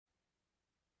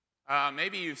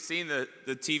Maybe you've seen the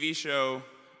TV show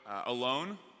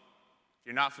Alone. If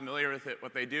you're not familiar with it,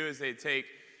 what they do is they take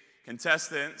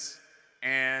contestants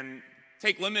and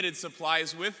take limited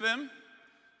supplies with them,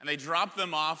 and they drop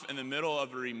them off in the middle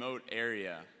of a remote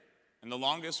area. And the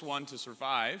longest one to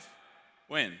survive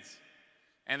wins.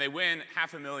 And they win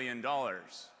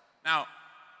 $500,000. Now,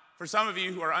 for some of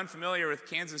you who are unfamiliar with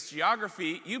Kansas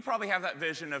geography, you probably have that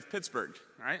vision of Pittsburgh,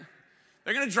 right?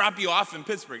 They're going to drop you off in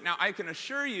Pittsburgh. Now, I can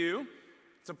assure you,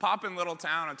 it's a poppin' little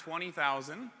town of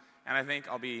 20,000, and I think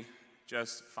I'll be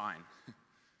just fine.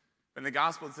 In the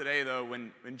gospel today, though,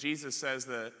 when Jesus says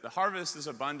the harvest is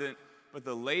abundant, but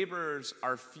the laborers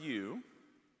are few,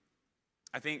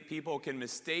 I think people can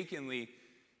mistakenly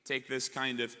take this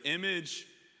kind of image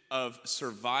of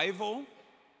survival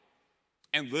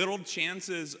and little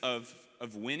chances of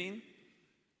winning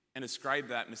and ascribe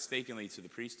that mistakenly to the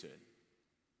priesthood.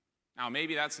 Now,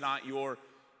 maybe that's not your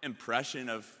impression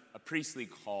of a priestly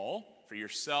call for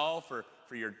yourself or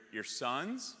for your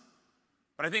sons,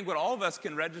 but I think what all of us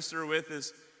can register with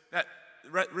is that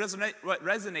what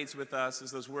resonates with us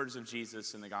is those words of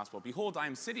Jesus in the gospel. Behold, I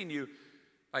am sitting you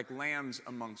like lambs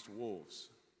amongst wolves.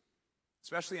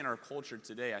 Especially in our culture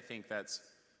today, I think that's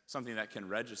something that can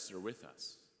register with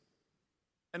us.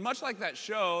 And much like that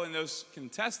show and those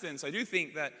contestants, I do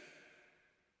think that,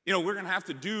 we're going to have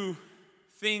to do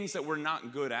things that we're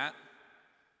not good at.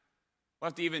 We'll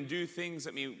have to even do things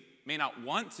that we may not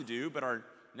want to do, but are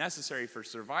necessary for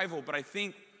survival. But I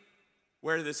think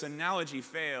where this analogy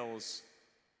fails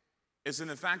is in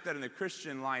the fact that in the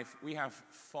Christian life, we have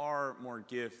far more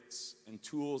gifts and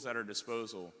tools at our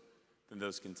disposal than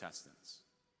those contestants.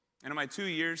 And in my 2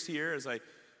 years here, as I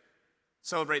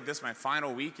celebrate this, my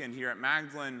final weekend here at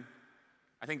Magdalen,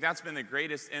 I think that's been the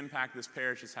greatest impact this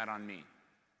parish has had on me.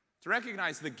 To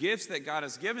recognize the gifts that God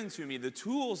has given to me, the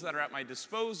tools that are at my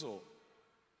disposal,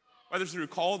 whether through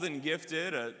Called and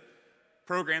Gifted, a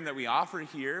program that we offer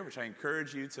here, which I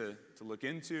encourage you to look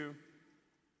into,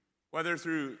 whether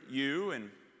through you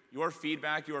and your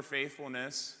feedback, your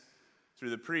faithfulness, through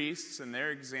the priests and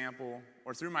their example,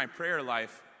 or through my prayer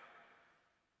life,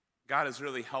 God has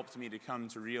really helped me to come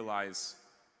to realize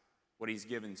what he's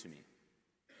given to me.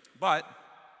 But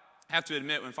I have to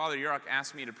admit, when Father Yurok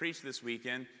asked me to preach this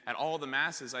weekend at all the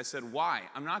masses, I said, why?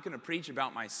 I'm not going to preach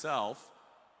about myself,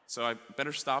 so I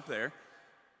better stop there.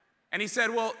 And he said,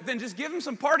 well, then just give him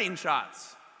some parting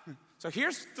shots. So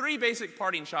here's 3 basic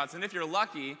parting shots, and if you're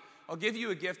lucky, I'll give you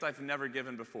a gift I've never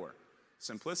given before: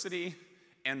 simplicity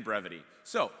and brevity.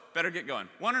 So, better get going.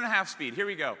 1.5 speed, here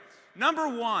we go. Number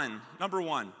one,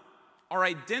 our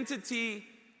identity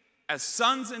as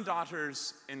sons and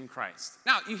daughters in Christ.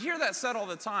 Now, you hear that said all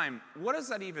the time. What does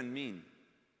that even mean?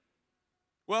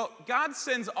 Well, God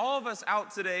sends all of us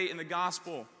out today in the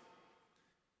gospel.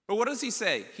 But what does he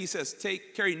say? He says,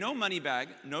 carry no money bag,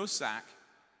 no sack,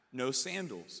 no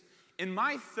sandals. In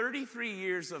my 33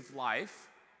 years of life,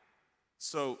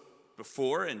 so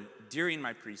before and during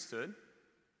my priesthood,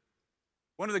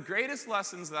 one of the greatest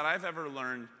lessons that I've ever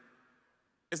learned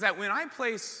is that when I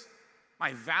place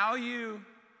my value,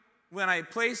 when I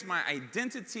place my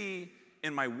identity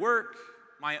in my work,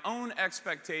 my own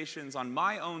expectations on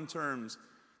my own terms,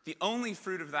 the only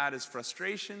fruit of that is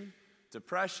frustration,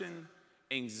 depression,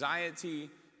 anxiety,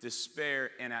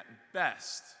 despair, and at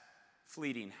best,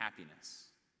 fleeting happiness.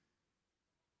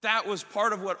 That was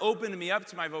part of what opened me up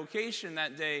to my vocation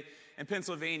that day in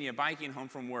Pennsylvania, biking home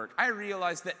from work. I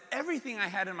realized that everything I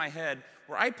had in my head,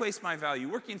 where I placed my value,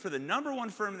 working for the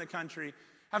 #1 firm in the country,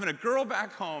 having a girl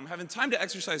back home, having time to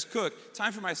exercise, cook,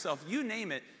 time for myself, you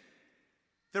name it,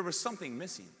 there was something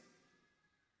missing.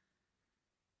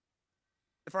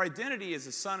 If our identity is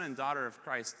a son and daughter of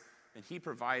Christ, then he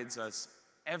provides us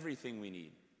everything we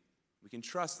need. We can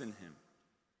trust in him.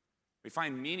 We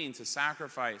find meaning to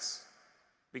sacrifice.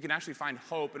 We can actually find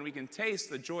hope, and we can taste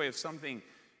the joy of something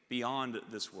beyond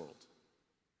this world.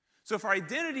 So if our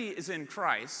identity is in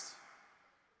Christ,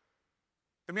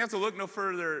 then we have to look no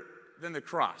further than the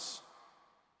cross.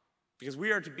 Because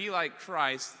we are to be like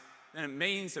Christ, then it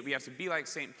means that we have to be like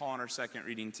St. Paul in our second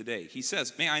reading today. He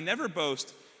says, may I never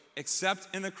boast except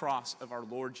in the cross of our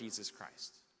Lord Jesus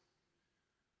Christ.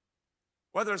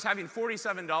 Whether it's having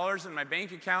 $47 in my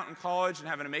bank account in college and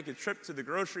having to make a trip to the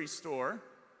grocery store,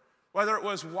 whether it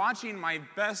was watching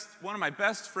one of my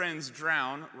best friends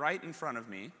drown right in front of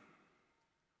me,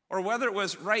 or whether it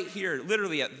was right here,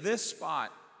 literally at this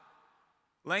spot,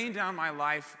 laying down my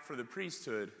life for the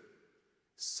priesthood,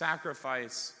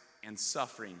 sacrifice and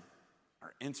suffering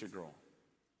are integral.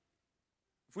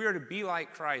 If we are to be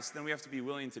like Christ, then we have to be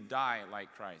willing to die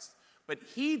like Christ. But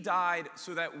he died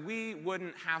so that we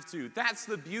wouldn't have to. That's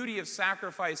the beauty of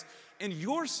sacrifice, and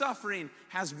your suffering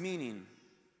has meaning.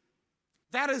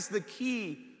 That is the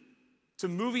key to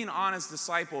moving on as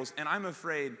disciples, and I'm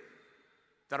afraid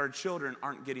that our children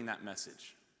aren't getting that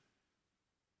message.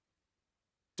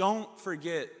 Don't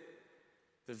forget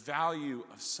the value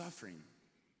of suffering.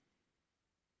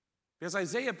 Because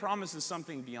Isaiah promises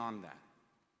something beyond that.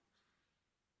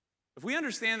 If we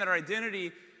understand that our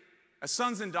identity as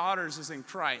sons and daughters is in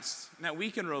Christ, and that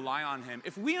we can rely on him,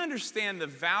 if we understand the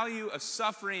value of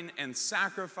suffering and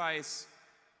sacrifice,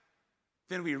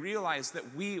 then we realize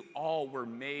that we all were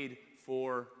made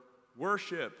for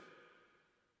worship.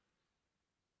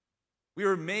 We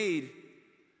were made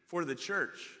for the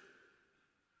church.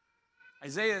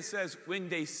 Isaiah says, when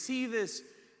they see this,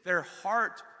 their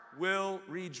heart will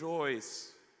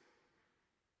rejoice.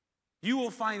 You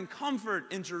will find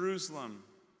comfort in Jerusalem.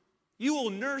 You will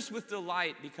nurse with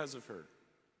delight because of her.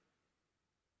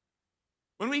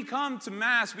 When we come to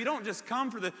Mass, we don't just come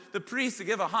for the priest to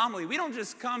give a homily. We don't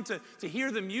just come to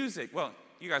hear the music. Well,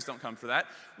 you guys don't come for that.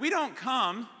 We don't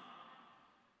come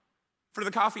for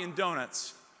the coffee and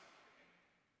donuts.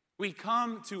 We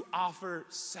come to offer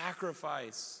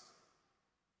sacrifice.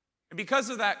 And because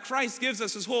of that, Christ gives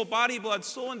us his whole body, blood,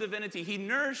 soul, and divinity. He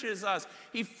nourishes us.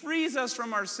 He frees us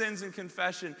from our sins in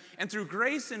confession. And through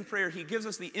grace and prayer, he gives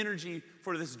us the energy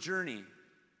for this journey.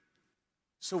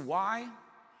 So why?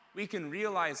 We can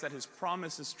realize that his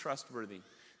promise is trustworthy,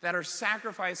 that our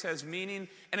sacrifice has meaning,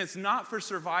 and it's not for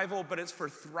survival, but it's for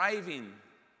thriving.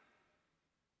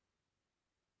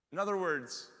 In other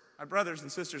words, my brothers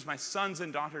and sisters, my sons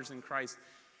and daughters in Christ,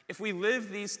 if we live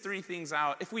these three things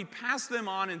out, if we pass them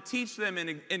on and teach them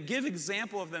and give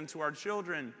example of them to our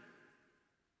children,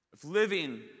 of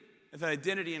living with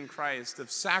identity in Christ,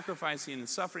 of sacrificing and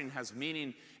suffering has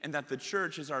meaning, and that the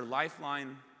church is our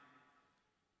lifeline,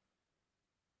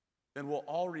 then we'll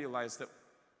all realize that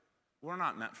we're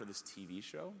not meant for this TV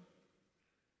show.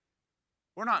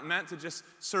 We're not meant to just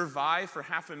survive for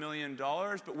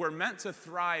 $500,000, but we're meant to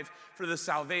thrive for the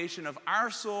salvation of our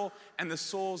soul and the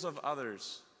souls of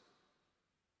others.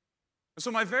 So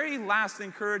my very last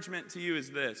encouragement to you is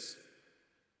this.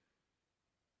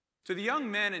 To the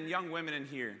young men and young women in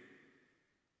here,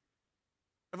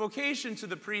 a vocation to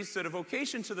the priesthood, a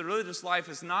vocation to the religious life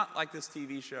is not like this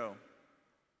TV show.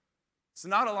 It's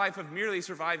not a life of merely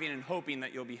surviving and hoping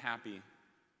that you'll be happy.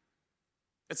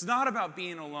 It's not about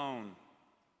being alone.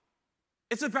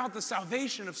 It's about the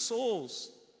salvation of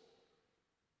souls.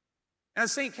 And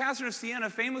as St. Catherine of Siena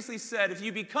famously said, if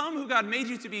you become who God made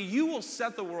you to be, you will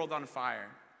set the world on fire.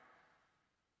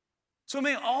 So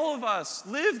may all of us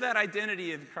live that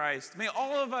identity in Christ. May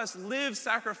all of us live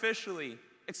sacrificially,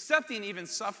 accepting even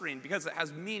suffering because it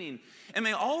has meaning. And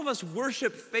may all of us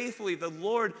worship faithfully the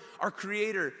Lord, our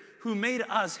Creator, who made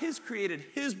us, his created,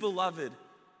 his beloved,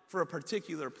 for a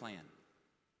particular plan.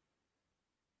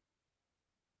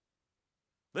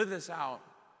 Live this out.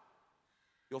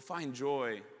 You'll find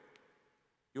joy.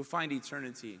 You'll find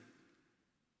eternity.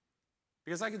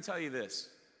 Because I can tell you this.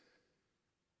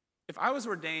 If I was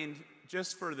ordained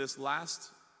just for this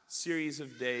last series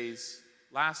of days,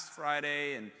 last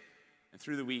Friday and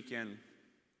through the weekend,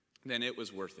 then it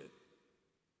was worth it.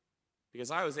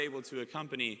 Because I was able to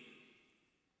accompany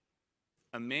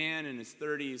a man in his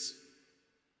 30s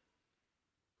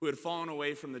who had fallen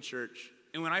away from the church.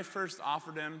 And when I first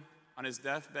offered him on his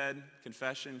deathbed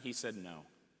confession, he said no.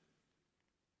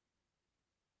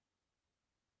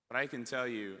 But I can tell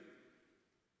you,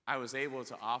 I was able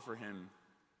to offer him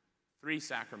 3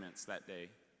 sacraments that day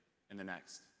and the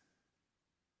next.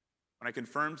 When I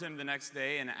confirmed him the next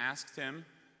day and asked him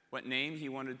what name he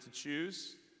wanted to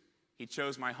choose, he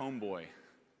chose my homeboy,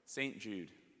 St. Jude.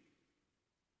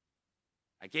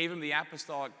 I gave him the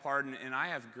apostolic pardon, and I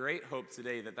have great hope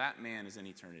today that that man is in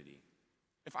eternity.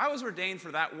 If I was ordained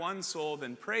for that one soul,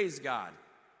 then praise God,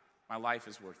 my life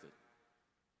is worth it.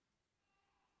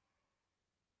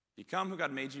 Become who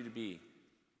God made you to be.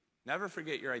 Never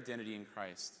forget your identity in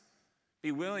Christ.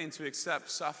 Be willing to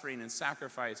accept suffering and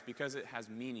sacrifice because it has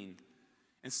meaning.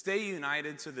 And stay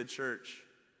united to the church.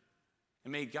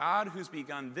 And may God, who's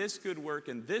begun this good work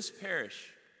in this parish,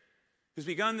 who's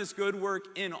begun this good work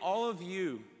in all of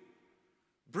you,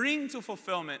 bring to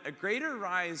fulfillment a greater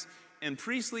rise in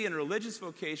priestly and religious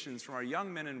vocations from our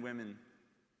young men and women,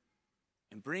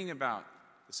 and bring about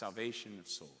the salvation of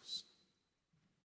souls.